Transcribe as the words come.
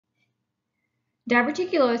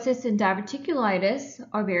Diverticulosis and diverticulitis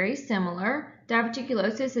are very similar.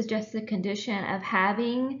 Diverticulosis is just the condition of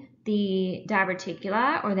having the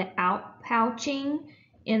diverticuli, or the outpouching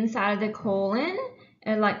inside of the colon.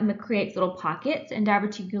 It creates little pockets, and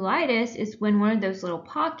diverticulitis is when one of those little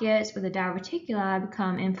pockets with the diverticuli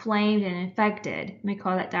become inflamed and infected. We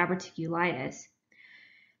call that diverticulitis.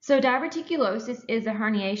 So diverticulosis is a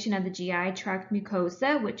herniation of the GI tract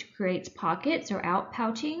mucosa, which creates pockets or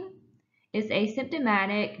outpouching. It's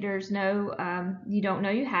asymptomatic. There's no, you don't know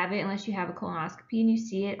you have it unless you have a colonoscopy and you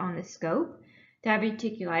see it on the scope.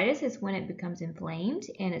 Diverticulitis is when it becomes inflamed,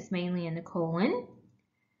 and it's mainly in the colon.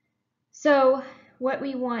 So what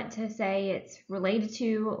we want to say, it's related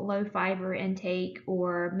to low fiber intake,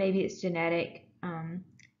 or maybe it's genetic,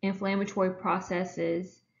 inflammatory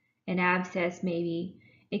processes, an abscess maybe.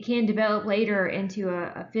 It can develop later into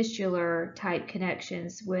a fistular type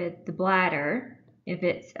connections with the bladder if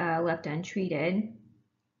it's left untreated.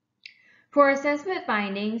 For assessment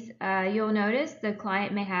findings, you'll notice the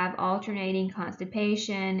client may have alternating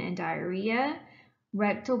constipation and diarrhea,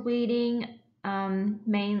 rectal bleeding.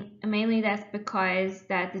 Mainly that's because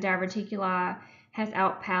that the diverticuli has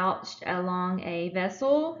outpouched along a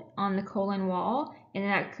vessel on the colon wall, and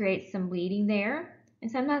that creates some bleeding there. And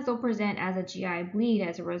sometimes they'll present as a GI bleed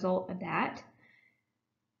as a result of that.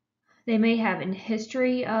 They may have a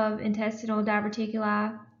history of intestinal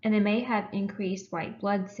diverticuli, and they may have increased white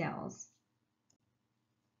blood cells.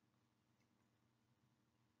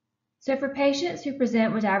 So for patients who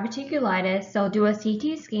present with diverticulitis, they'll do a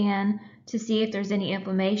CT scan to see if there's any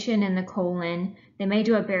inflammation in the colon. They may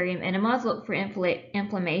do a barium enema to look for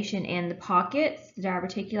inflammation in the pockets, the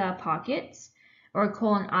diverticuli pockets, or a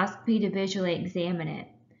colonoscopy to visually examine it.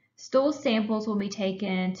 Stool samples will be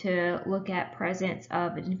taken to look at presence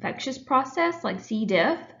of an infectious process like C.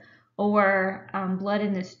 diff or blood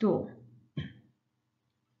in the stool.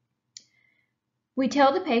 We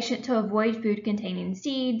tell the patient to avoid food containing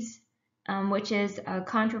seeds, which is a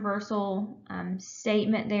controversial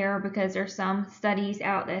statement there, because there's some studies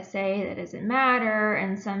out that say that doesn't matter,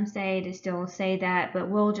 and some say to still say that, but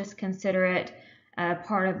we'll just consider it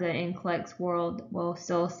part of the NCLEX world. We'll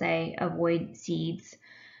still say avoid seeds.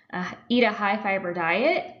 Eat a high fiber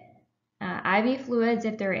diet. IV fluids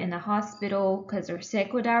if they're in the hospital because they're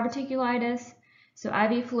sick with diverticulitis. So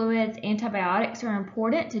IV fluids, antibiotics are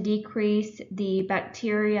important to decrease the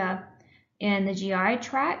bacteria in the GI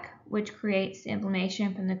tract, which creates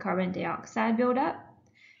inflammation from the carbon dioxide buildup.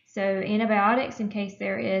 So antibiotics in case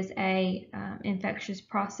there is a infectious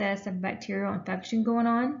process of bacterial infection going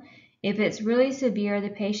on. If it's really severe, the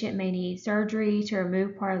patient may need surgery to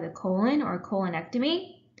remove part of the colon, or a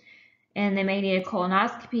colonectomy. And they may need a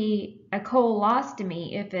colostomy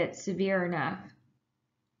if it's severe enough.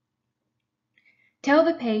 Tell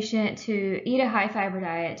the patient to eat a high fiber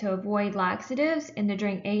diet, to avoid laxatives, and to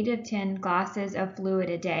drink 8 to 10 glasses of fluid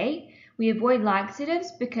a day. We avoid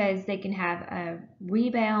laxatives because they can have a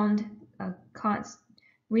rebound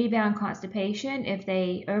constipation if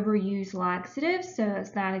they overuse laxatives, so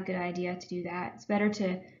it's not a good idea to do that. It's better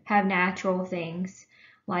to have natural things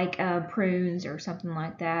like prunes or something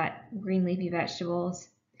like that, green leafy vegetables.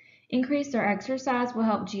 Increase their exercise will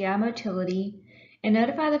help GI motility, and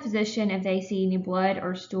notify the physician if they see any blood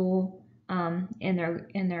or stool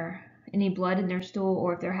any blood in their stool,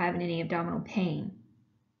 or if they're having any abdominal pain.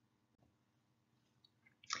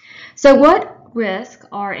 So what risks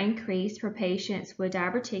are increased for patients with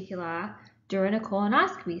diverticuli during a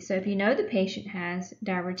colonoscopy? So if you know the patient has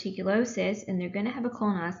diverticulosis and they're going to have a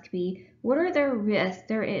colonoscopy, what are their risks?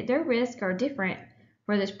 Their risks are different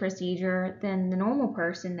for this procedure than the normal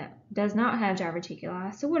person that does not have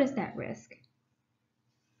diverticuli. So what is that risk?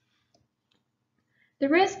 The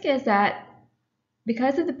risk is that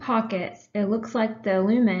because of the pockets, it looks like the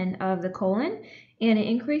lumen of the colon, and it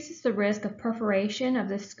increases the risk of perforation of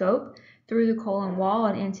the scope through the colon wall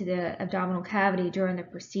and into the abdominal cavity during the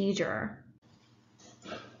procedure.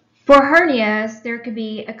 For hernias, there could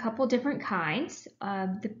be a couple different kinds.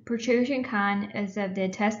 The protrusion kind is of the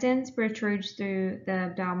intestines protrudes through the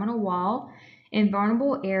abdominal wall in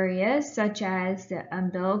vulnerable areas such as the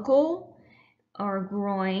umbilical or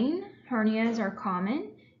groin. Hernias are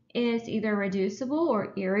common. It's either reducible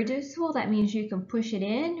or irreducible. That means you can push it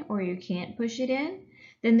in or you can't push it in.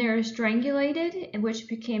 Then there is strangulated, which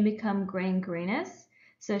can become gangrenous.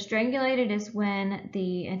 So strangulated is when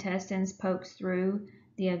the intestines pokes through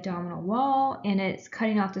the abdominal wall and it's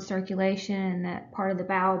cutting off the circulation, and that part of the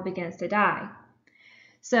bowel begins to die.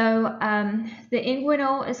 So the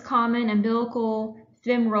inguinal is common, umbilical,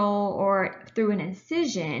 femoral, or through an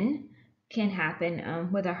incision can happen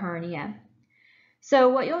with a hernia. So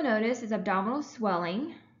what you'll notice is abdominal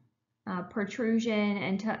swelling, protrusion,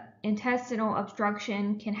 and intestinal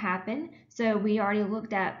obstruction can happen. So we already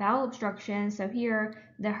looked at bowel obstruction. So here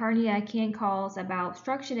the hernia can cause a bowel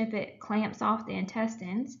obstruction if it clamps off the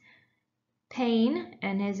intestines. Pain,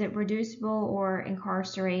 and is it reducible or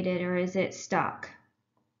incarcerated, or is it stuck?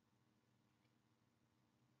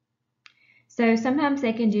 So sometimes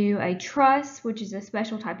they can do a truss, which is a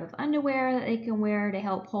special type of underwear that they can wear to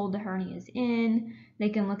help hold the hernias in. They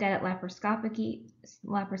can look at it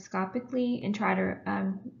laparoscopically and try to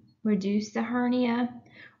reduce the hernia,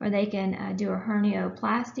 or they can do a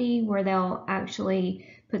hernioplasty where they'll actually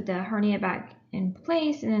put the hernia back in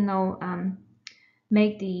place and then they'll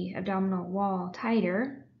make the abdominal wall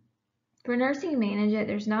tighter. For nursing and manage it,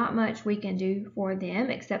 there's not much we can do for them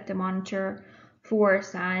except to monitor for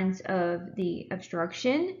signs of the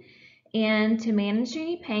obstruction and to manage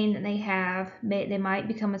any pain that they have. They might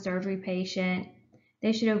become a surgery patient.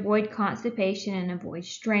 They should avoid constipation and avoid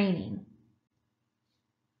straining.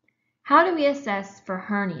 How do we assess for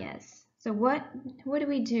hernias? So what do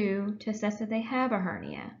we do to assess that they have a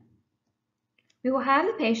hernia? We will have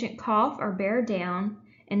the patient cough or bear down,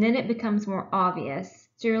 and then it becomes more obvious.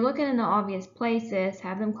 So you're looking in the obvious places,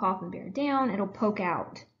 have them cough and bear down, it'll poke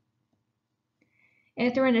out.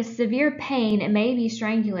 If they're in a severe pain, it may be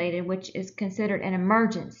strangulated, which is considered an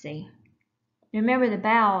emergency. Remember, the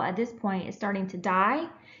bowel at this point is starting to die,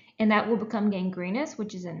 and that will become gangrenous,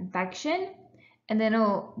 which is an infection, and then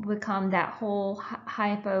it'll become that whole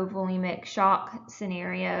hypovolemic shock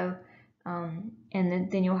scenario, and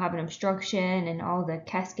then you'll have an obstruction and all the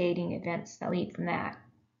cascading events that lead from that.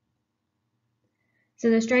 So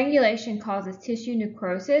the strangulation causes tissue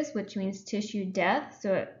necrosis, which means tissue death,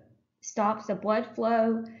 so it stops the blood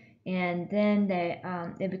flow, and then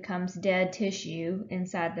it becomes dead tissue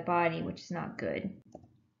inside the body, which is not good.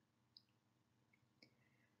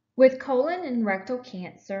 With colon and rectal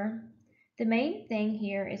cancer, the main thing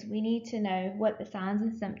here is we need to know what the signs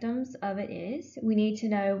and symptoms of it is. We need to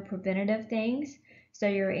know preventative things. So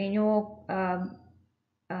your annual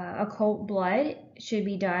occult blood should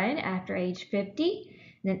be done after age 50.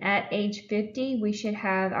 Then at age 50, we should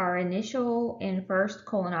have our initial and first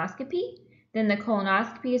colonoscopy. Then the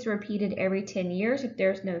colonoscopy is repeated every 10 years if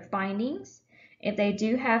there's no findings. If they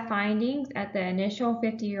do have findings at the initial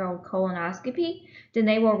 50-year-old colonoscopy, then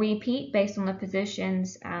they will repeat based on the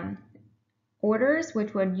physician's orders,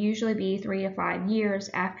 which would usually be 3 to 5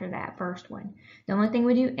 years after that first one. The only thing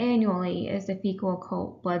we do annually is the fecal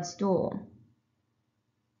occult blood stool.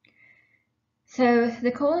 So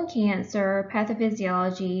the colon cancer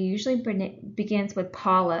pathophysiology usually begins with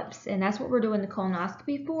polyps, and that's what we're doing the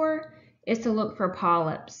colonoscopy for, is to look for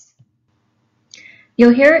polyps.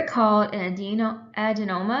 You'll hear it called an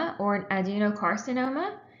adenoma or an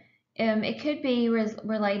adenocarcinoma. It could be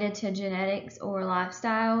related to genetics or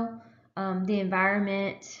lifestyle, the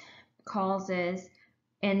environment causes,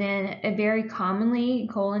 and then very commonly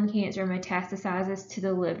colon cancer metastasizes to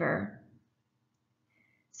the liver.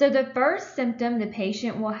 So the first symptom the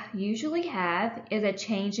patient will usually have is a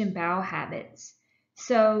change in bowel habits.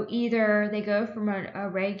 So either they go from a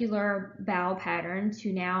regular bowel pattern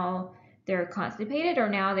to now they're constipated, or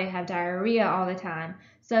now they have diarrhea all the time.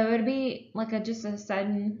 So it would be like just a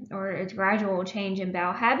sudden or a gradual change in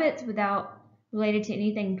bowel habits without related to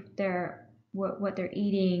anything what they're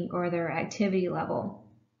eating or their activity level.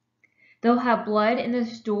 They'll have blood in the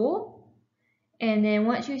stool. And then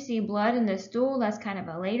once you see blood in the stool, that's kind of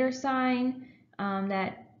a later sign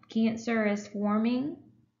that cancer is forming.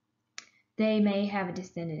 They may have a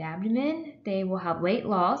distended abdomen. They will have weight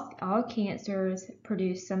loss. All cancers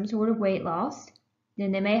produce some sort of weight loss.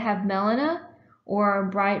 Then they may have melena or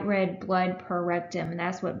bright red blood per rectum, and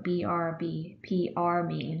that's what BRBPR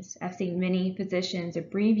means. I've seen many physicians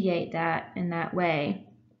abbreviate that in that way.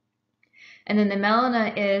 And then the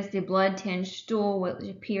melena is the blood-tinged stool, which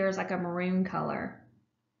appears like a maroon color.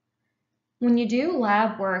 When you do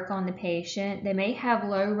lab work on the patient, they may have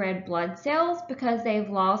low red blood cells because they've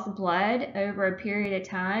lost blood over a period of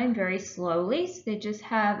time very slowly. So they just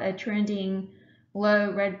have a trending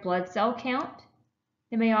low red blood cell count.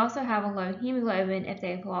 They may also have a low hemoglobin if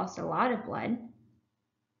they've lost a lot of blood.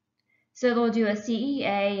 So they'll do a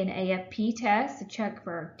CEA and AFP test to check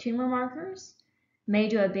for tumor markers. May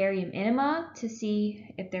do a barium enema to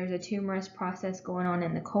see if there's a tumorous process going on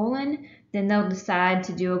in the colon. Then they'll decide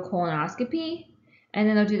to do a colonoscopy, and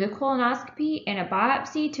then they'll do the colonoscopy and a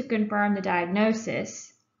biopsy to confirm the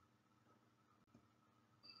diagnosis.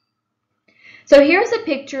 So here's a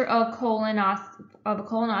picture of a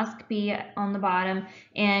colonoscopy on the bottom,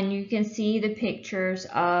 and you can see the pictures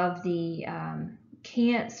of the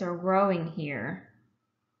cancer growing here.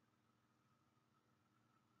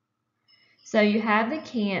 So you have the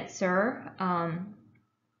cancer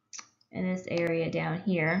in this area down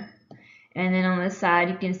here. And then on the side,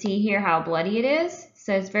 you can see here how bloody it is.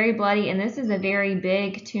 So it's very bloody, and this is a very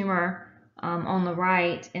big tumor on the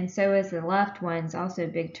right, and so is the left one. It's also a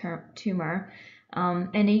big tumor.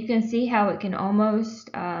 And you can see how it can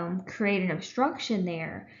almost create an obstruction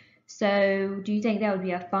there. So do you think that would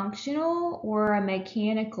be a functional or a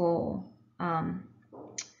mechanical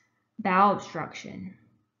bowel obstruction?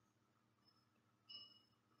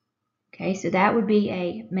 Okay, so that would be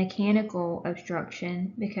a mechanical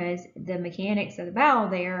obstruction because the mechanics of the bowel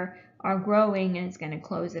there are growing and it's going to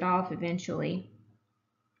close it off eventually.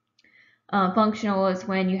 Functional is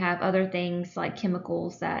when you have other things like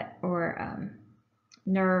chemicals that or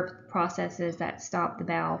nerve processes that stop the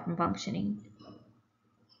bowel from functioning.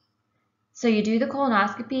 So you do the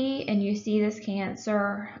colonoscopy and you see this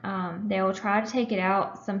cancer. They will try to take it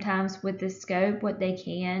out sometimes with the scope, what they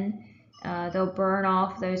can. They'll burn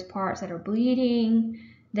off those parts that are bleeding.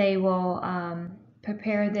 They will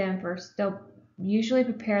they'll usually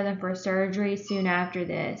prepare them for surgery soon after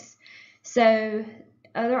this. So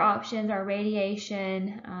other options are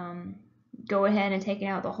radiation, go ahead and taking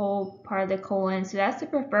out the whole part of the colon. So that's the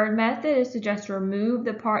preferred method, is to just remove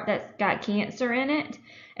the part that's got cancer in it,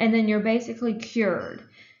 and then you're basically cured.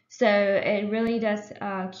 So it really does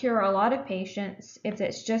cure a lot of patients. If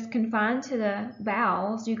it's just confined to the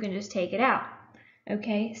bowels, you can just take it out.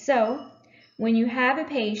 Okay, so when you have a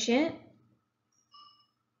patient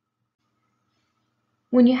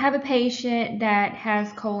that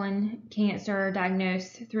has colon cancer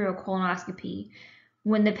diagnosed through a colonoscopy,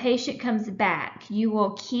 when the patient comes back, you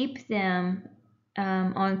will keep them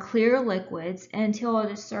on clear liquids until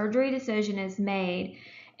the surgery decision is made.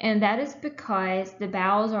 And that is because the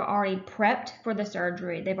bowels are already prepped for the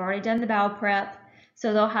surgery. They've already done the bowel prep,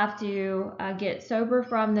 so they'll have to get sober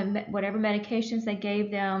from whatever medications they gave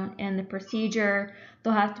them in the procedure.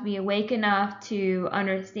 They'll have to be awake enough to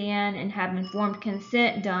understand and have informed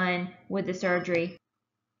consent done with the surgery.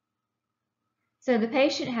 So the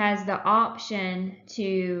patient has the option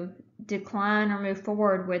to decline or move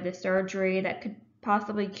forward with the surgery that could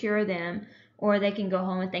possibly cure them, or they can go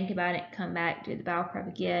home and think about it, come back, do the bowel prep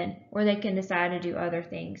again, or they can decide to do other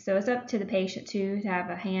things. So it's up to the patient too to have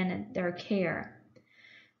a hand in their care.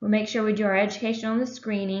 We'll make sure we do our education on the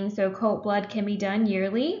screening. So occult blood can be done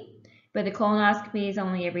yearly, but the colonoscopy is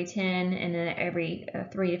only every 10 and then every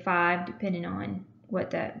 3 to 5, depending on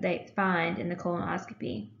what they find in the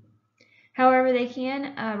colonoscopy. However, they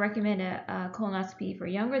can recommend a colonoscopy for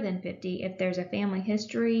younger than 50 if there's a family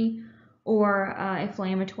history or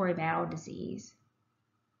inflammatory bowel disease.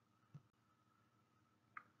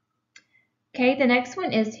 Okay, the next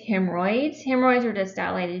one is hemorrhoids. Hemorrhoids are just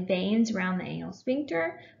dilated veins around the anal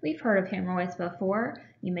sphincter. We've heard of hemorrhoids before.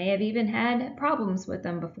 You may have even had problems with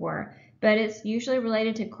them before, but it's usually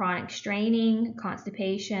related to chronic straining,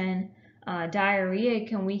 constipation. Diarrhea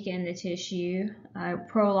can weaken the tissue.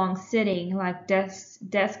 Prolonged sitting, like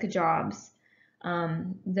desk jobs,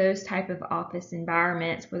 those type of office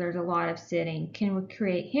environments where there's a lot of sitting can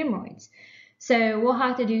create hemorrhoids. So we'll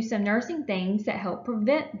have to do some nursing things that help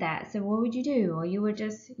prevent that. So what would you do? Well, you would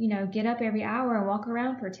just, get up every hour and walk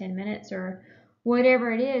around for 10 minutes or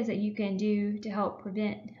whatever it is that you can do to help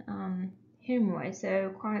prevent hemorrhoids.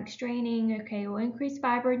 So chronic straining, okay, we'll increase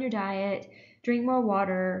fiber in your diet, drink more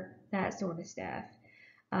water, that sort of stuff.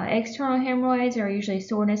 External hemorrhoids are usually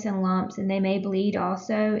soreness and lumps, and they may bleed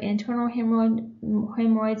also. Internal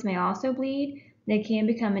hemorrhoids may also bleed. They can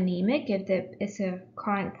become anemic if it's a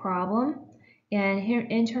chronic problem. And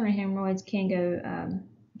internal hemorrhoids can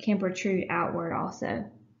protrude outward also.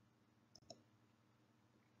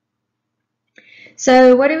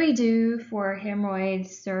 So what do we do for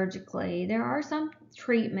hemorrhoids surgically? There are some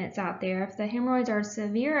treatments out there. If the hemorrhoids are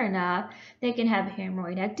severe enough, they can have a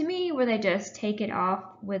hemorrhoidectomy where they just take it off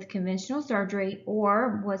with conventional surgery,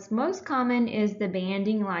 or what's most common is the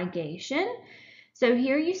banding ligation. So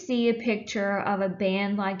here you see a picture of a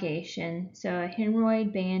band ligation, so a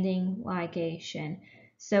hemorrhoid banding ligation.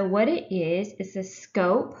 So what it is, it's a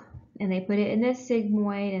scope, and they put it in the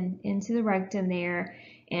sigmoid and into the rectum there,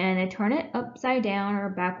 and they turn it upside down or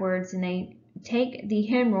backwards, and they take the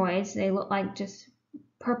hemorrhoids. They look like just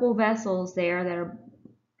purple vessels there that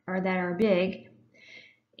are big,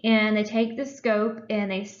 and they take the scope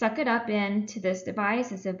and they suck it up into this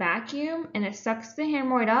device. It's a vacuum, and it sucks the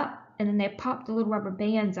hemorrhoid up, and then they pop the little rubber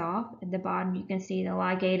bands off. At the bottom you can see the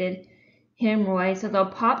ligated hemorrhoid. So they'll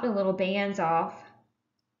pop the little bands off,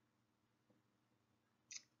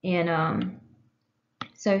 and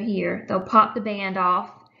so here they'll pop the band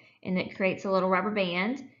off, and it creates a little rubber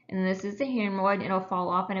band, and this is the hemorrhoid, and it'll fall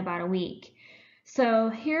off in about a week. So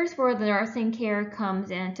here's where the nursing care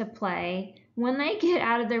comes into play. When they get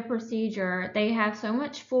out of their procedure, they have so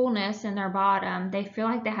much fullness in their bottom, they feel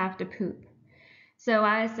like they have to poop. So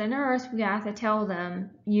as a nurse, we have to tell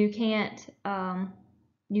them, you don't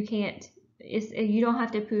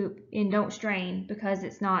have to poop and don't strain, because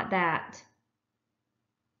it's not that.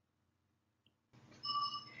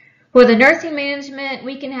 For the nursing management,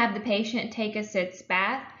 we can have the patient take a sitz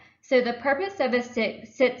bath. So the purpose of a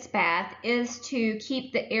sitz bath is to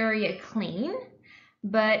keep the area clean,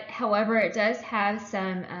 but however, it does have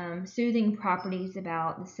some soothing properties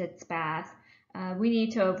about the sitz bath. We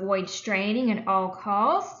need to avoid straining at all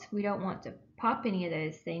costs. We don't want to pop any of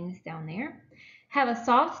those things down there. Have a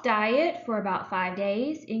soft diet for about 5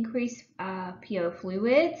 days. Increase PO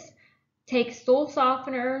fluids. Take stool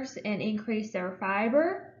softeners and increase their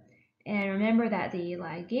fiber. And remember that the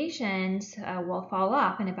ligations will fall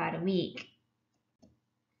off in about a week.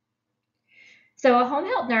 So a home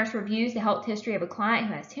health nurse reviews the health history of a client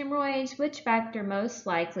who has hemorrhoids. Which factor most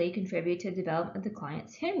likely contribute to the development of the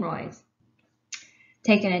client's hemorrhoids?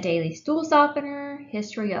 Taking a daily stool softener,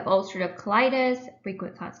 history of ulcerative colitis,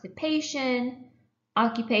 frequent constipation,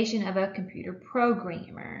 occupation of a computer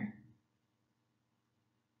programmer.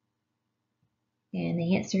 And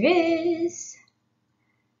the answer is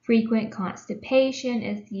frequent constipation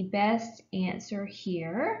is the best answer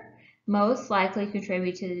here. Most likely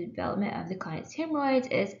contribute to the development of the client's hemorrhoids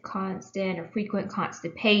is constant or frequent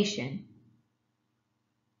constipation.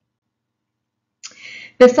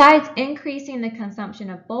 Besides increasing the consumption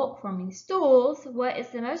of bulk-forming stools, what is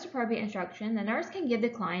the most appropriate instruction the nurse can give the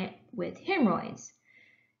client with hemorrhoids?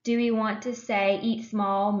 Do we want to say eat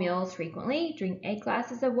small meals frequently, drink 8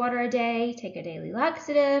 glasses of water a day, take a daily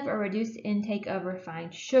laxative, or reduce the intake of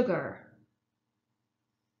refined sugar?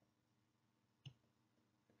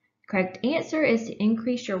 Correct answer is to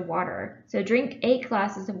increase your water. So drink 8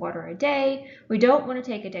 glasses of water a day. We don't want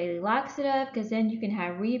to take a daily laxative because then you can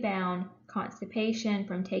have rebound constipation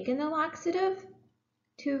from taking the laxative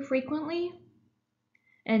too frequently.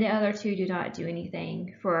 And the other two do not do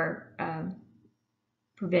anything for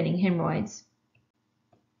preventing hemorrhoids.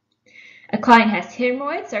 A client has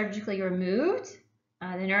hemorrhoids surgically removed.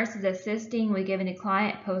 The nurse is assisting with giving the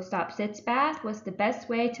client post-op sitz bath. What's the best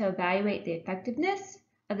way to evaluate the effectiveness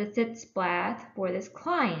of the sitz bath for this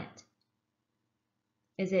client?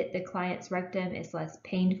 Is it the client's rectum is less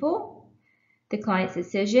painful? The client's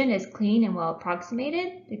incision is clean and well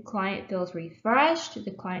approximated? The client feels refreshed?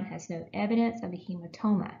 The client has no evidence of a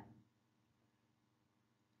hematoma?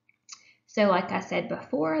 So like I said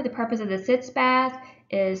before, the purpose of the sitz bath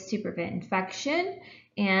is to prevent infection.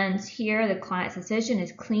 And here the client's incision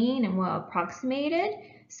is clean and well approximated.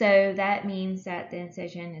 So that means that the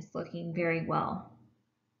incision is looking very well.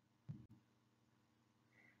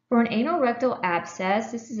 For an anal rectal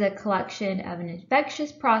abscess, this is a collection of an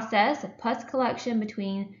infectious process of pus collection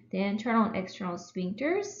between the internal and external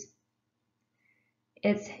sphincters.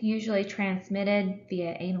 It's usually transmitted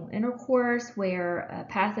via anal intercourse, where a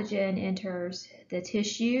pathogen enters the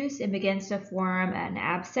tissues and begins to form an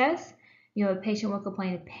abscess. A patient will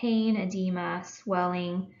complain of pain, edema,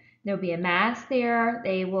 swelling. There will be a mass there.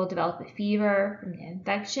 They will develop a fever from the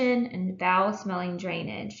infection and foul-smelling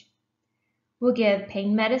drainage. We'll give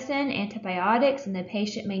pain medicine, antibiotics, and the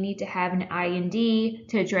patient may need to have an IND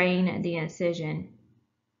to drain the incision.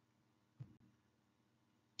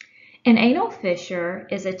 An anal fissure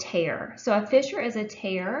is a tear. So a fissure is a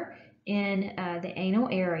tear in the anal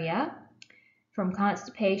area from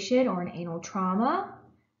constipation or an anal trauma.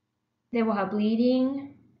 They will have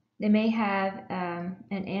bleeding. They may have an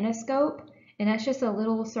anoscope, and that's just a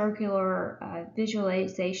little circular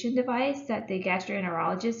visualization device that the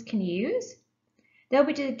gastroenterologist can use. They'll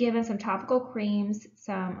be just given some topical creams,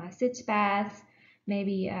 some sitz baths,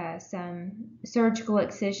 maybe some surgical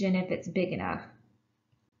excision if it's big enough.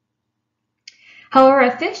 However,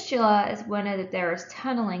 a fistula is when there is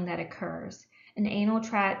tunneling that occurs, an anal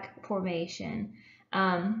tract formation.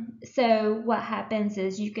 So what happens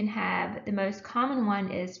is you can have, the most common one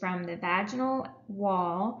is from the vaginal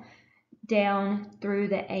wall down through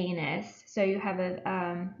the anus. So you have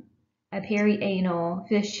a perianal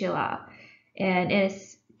fistula, and it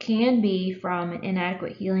can be from an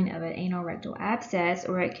inadequate healing of an anal rectal abscess,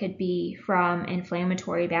 or it could be from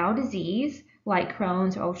inflammatory bowel disease like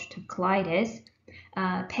Crohn's or ulcerative colitis.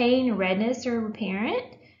 Pain, redness are apparent.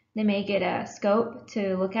 They may get a scope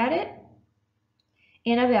to look at it.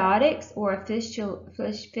 Antibiotics or a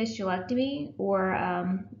fistulectomy or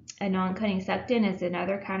a non-cutting suction is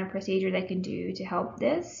another kind of procedure they can do to help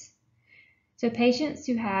this. So patients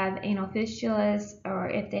who have anal fistulas, or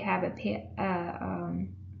if they have a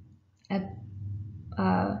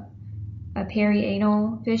a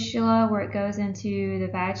perianal fistula where it goes into the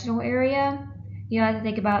vaginal area. You have to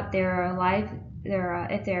think about their life.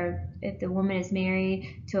 If the woman is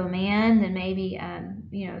married to a man, then maybe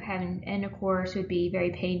having intercourse would be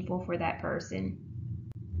very painful for that person.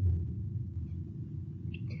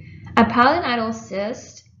 A pilonidal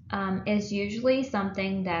cyst is usually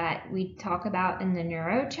something that we talk about in the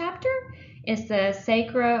neuro chapter. It's the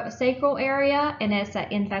sacral area, and it's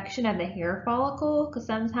an infection of the hair follicle, because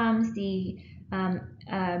sometimes the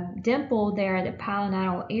dimple there, the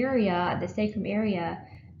pilonidal area, the sacrum area,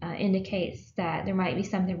 indicates that there might be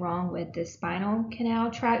something wrong with the spinal canal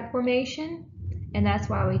tract formation, and that's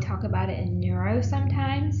why we talk about it in neuro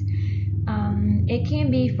sometimes. It can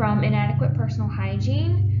be from inadequate personal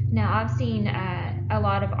hygiene. Now, I've seen a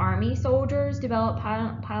lot of Army soldiers develop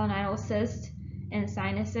pilonidal cysts and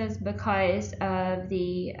sinuses because of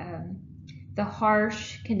the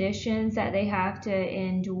harsh conditions that they have to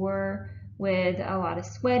endure with a lot of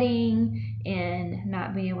sweating and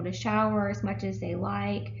not being able to shower as much as they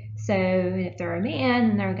like. So if they're a man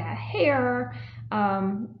and they've got hair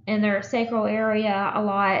in their sacral area a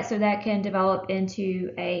lot, so that can develop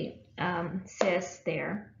into a cyst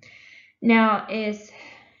there. Now, it's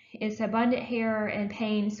abundant hair and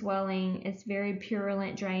pain, swelling. It's very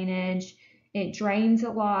purulent drainage. It drains a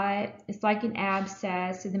lot. It's like an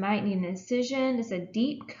abscess, so they might need an incision. It's a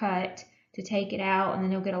deep cut to take it out, and then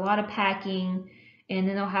they'll get a lot of packing, and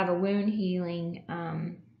then they'll have a wound healing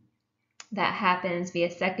that happens via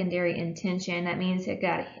secondary intention. That means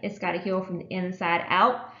it's got to heal from the inside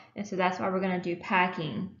out, and so that's why we're going to do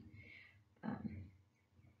packing.